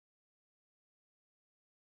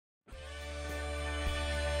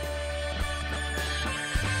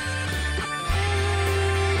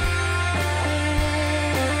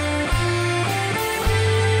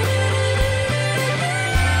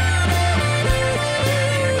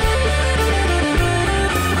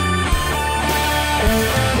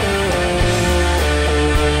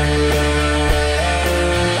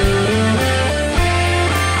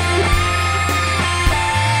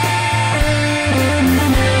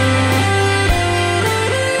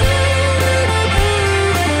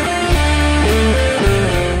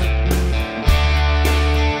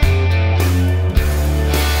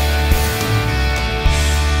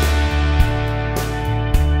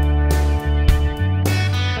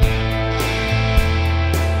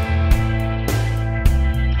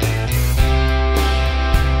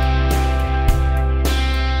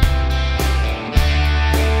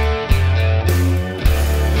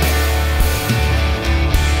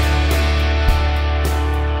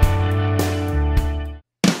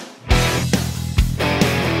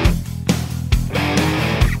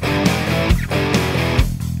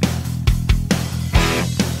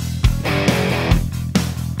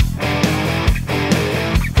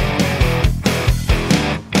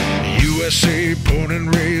way, born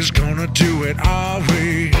and raised, gonna do it our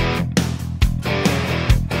way.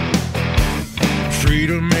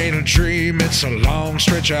 Freedom ain't a dream, it's a long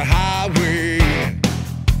stretch of highway.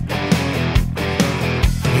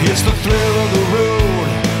 It's the thrill of the road,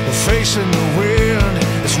 the facing the wind.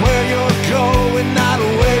 It's where you're going, not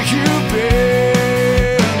where you've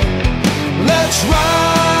been. Let's ride,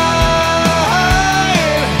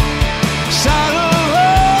 saddle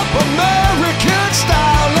up American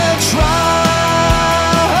style. Let's ride,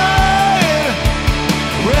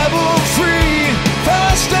 rebel free,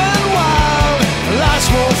 fast and wild. Life's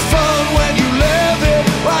more fun when you live it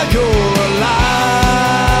while you're alive.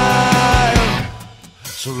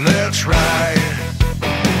 So let's ride.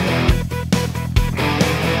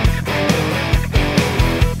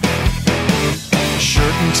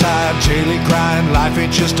 Shirt and tie, daily grind. Life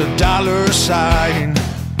ain't just a dollar sign.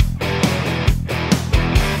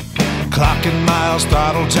 Clocking miles,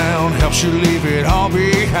 throttle down, helps you leave it all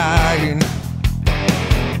behind.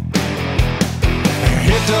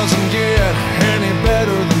 It doesn't get any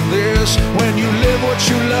better than this, when you live what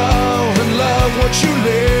you love and love what you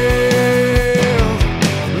live.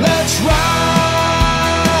 Let's ride,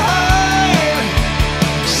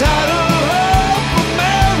 saddle up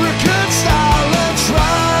American style. Let's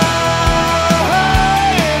ride,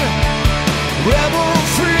 rebel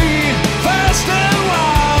free, fast and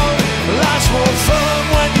wild. Life's more fun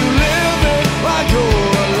when you live it while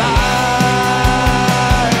you're alive.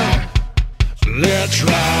 Let's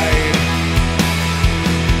ride.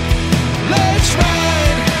 Let's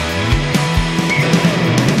ride.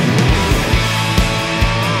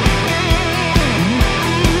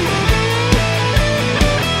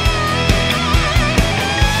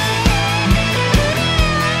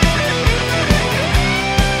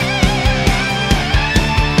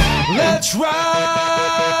 Let's ride.